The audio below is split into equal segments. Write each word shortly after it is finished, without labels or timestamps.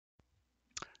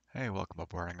Hey, welcome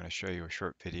aboard. I'm going to show you a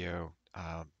short video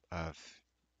of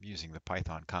using the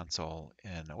Python console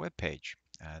in a web page.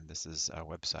 And this is a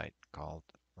website called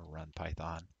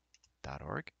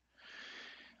runpython.org.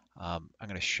 I'm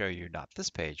going to show you not this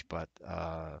page, but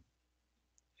a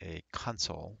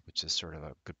console, which is sort of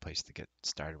a good place to get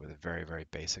started with the very, very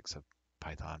basics of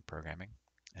Python programming.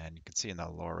 And you can see in the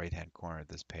lower right-hand corner of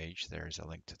this page, there's a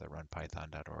link to the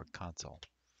runpython.org console.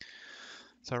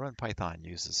 So RunPython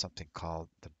uses something called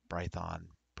the Python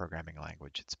programming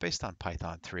language. It's based on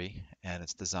Python 3 and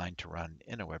it's designed to run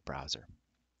in a web browser.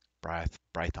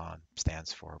 Python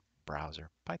stands for browser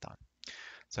Python.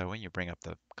 So when you bring up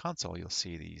the console, you'll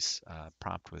see these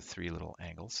prompt with three little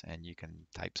angles and you can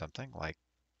type something like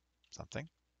something.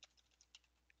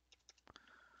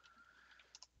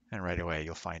 And right away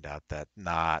you'll find out that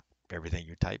not everything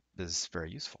you type is very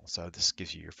useful. So this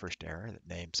gives you your first error that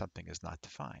name something is not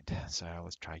defined. So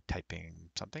let's try typing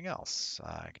something else.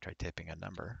 I could try typing a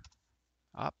number.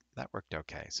 That worked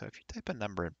okay. So if you type a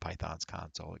number in Python's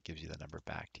console, it gives you the number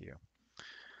back to you.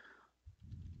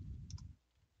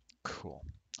 Cool.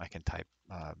 I can type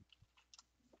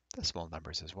decimal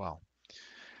numbers as well.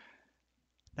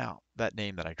 Now, that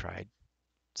name that I tried,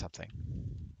 something,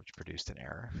 which produced an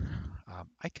error,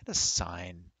 I can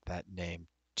assign that name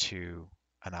to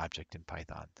an object in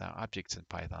Python. Now, objects in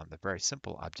Python, the very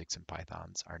simple objects in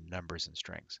Pythons are numbers and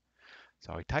strings.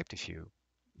 So I typed a few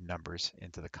numbers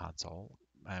into the console,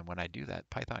 and when I do that,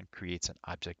 Python creates an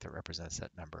object that represents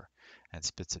that number and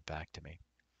spits it back to me.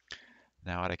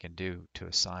 Now what I can do to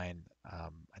assign a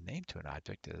name to an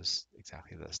object is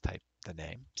exactly this. Type the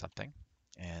name, something,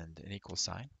 and an equal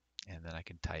sign, and then I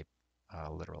can type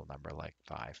a literal number like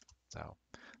 5. So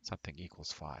something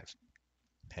equals 5.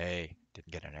 Hey,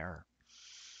 didn't get an error.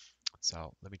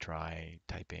 So let me try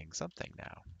typing something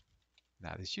now.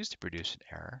 Now this used to produce an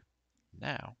error.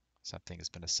 Now something has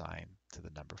been assigned to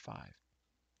the number 5.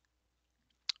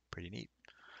 Pretty neat.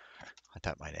 I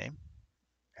type my name.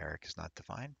 Eric is not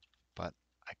defined, but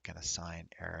I can assign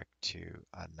Eric to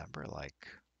a number like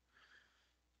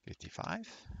 55.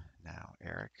 Now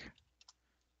Eric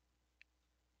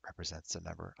represents the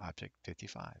number object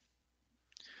 55.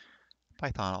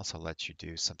 Python also lets you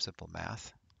do some simple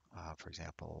math. For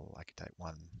example, I could type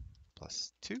 1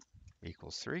 plus 2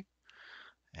 equals 3.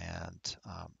 And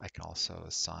I can also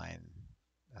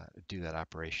do that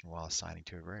operation while assigning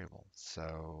to a variable.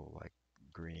 So like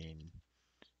green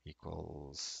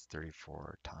equals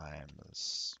 34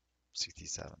 times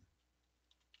 67.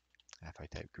 And if I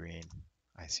type green,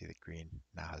 I see that green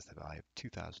now has the value of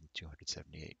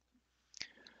 2,278.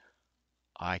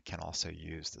 I can also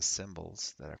use the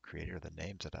symbols that I've created, or the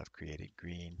names that I've created,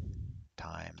 green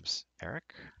times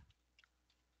Eric,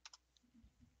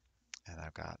 and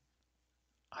I've got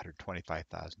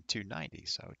 125,290.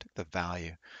 So it took the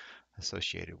value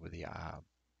associated with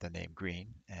the name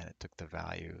green, and it took the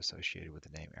value associated with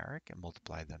the name Eric and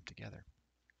multiplied them together.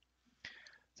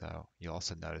 So you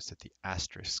also notice that the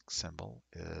asterisk symbol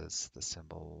is the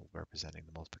symbol representing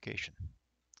the multiplication.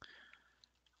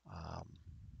 Um,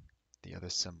 The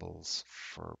other symbols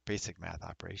for basic math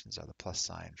operations are the plus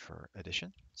sign for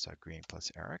addition, so green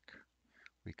plus Eric.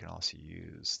 We can also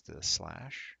use the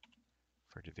slash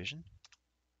for division.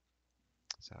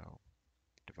 So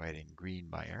dividing green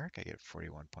by Eric, I get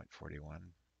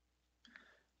 41.41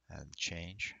 and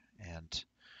change. And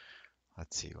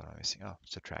let's see what I'm missing. Oh,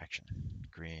 subtraction.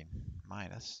 Green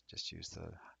minus, just use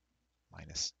the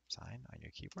minus sign on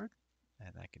your keyboard,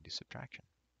 and I can do subtraction.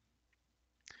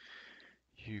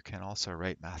 You can also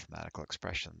write mathematical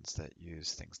expressions that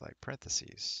use things like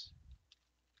parentheses.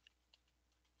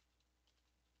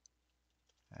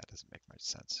 That doesn't make much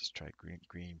sense. Let's try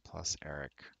green plus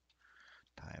Eric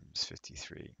times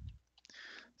 53.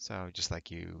 So just like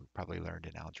you probably learned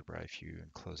in algebra, if you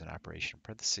enclose an operation in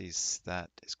parentheses, that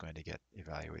is going to get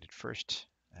evaluated first,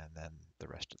 and then the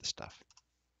rest of the stuff.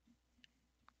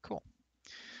 Cool.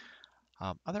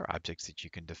 Other objects that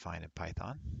you can define in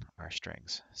Python are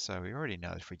strings. So we already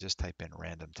know if we just type in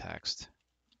random text,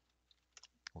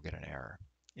 we'll get an error.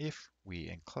 If we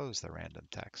enclose the random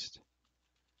text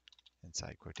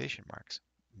inside quotation marks,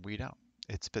 we don't.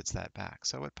 It spits that back.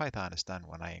 So what Python has done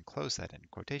when I enclose that in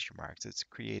quotation marks, it's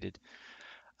created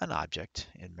an object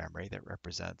in memory that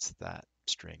represents that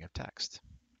string of text.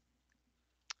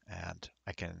 And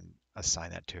I can assign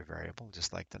that to a variable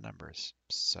just like the numbers.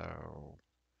 So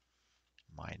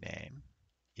my name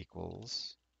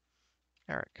equals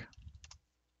Eric.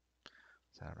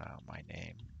 So now my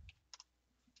name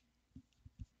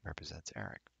represents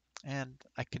Eric. And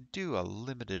I can do a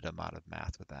limited amount of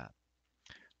math with that.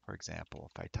 For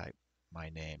example, if I type my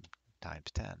name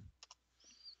times 10,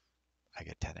 I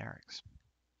get 10 errors.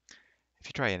 If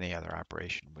you try any other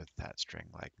operation with that string,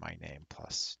 like my name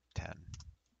plus 10,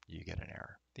 you get an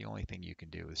error. The only thing you can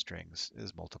do with strings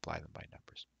is multiply them by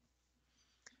numbers.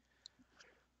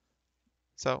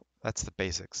 So that's the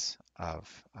basics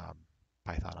of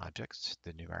Python objects,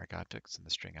 the numeric objects and the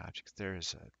string objects.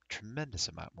 There's a tremendous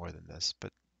amount more than this,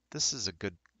 but this is a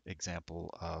good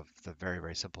example of the very,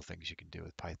 very simple things you can do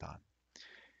with Python.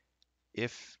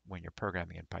 If, when you're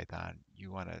programming in Python,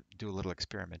 you want to do a little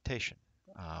experimentation,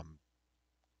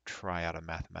 try out a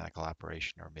mathematical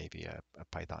operation or maybe a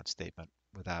Python statement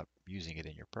without using it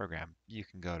in your program, you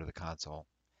can go to the console,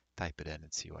 type it in,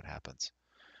 and see what happens.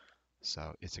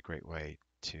 So it's a great way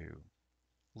to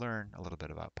learn a little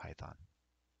bit about Python.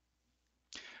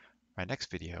 My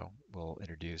next video will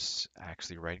introduce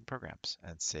actually writing programs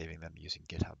and saving them using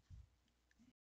GitHub.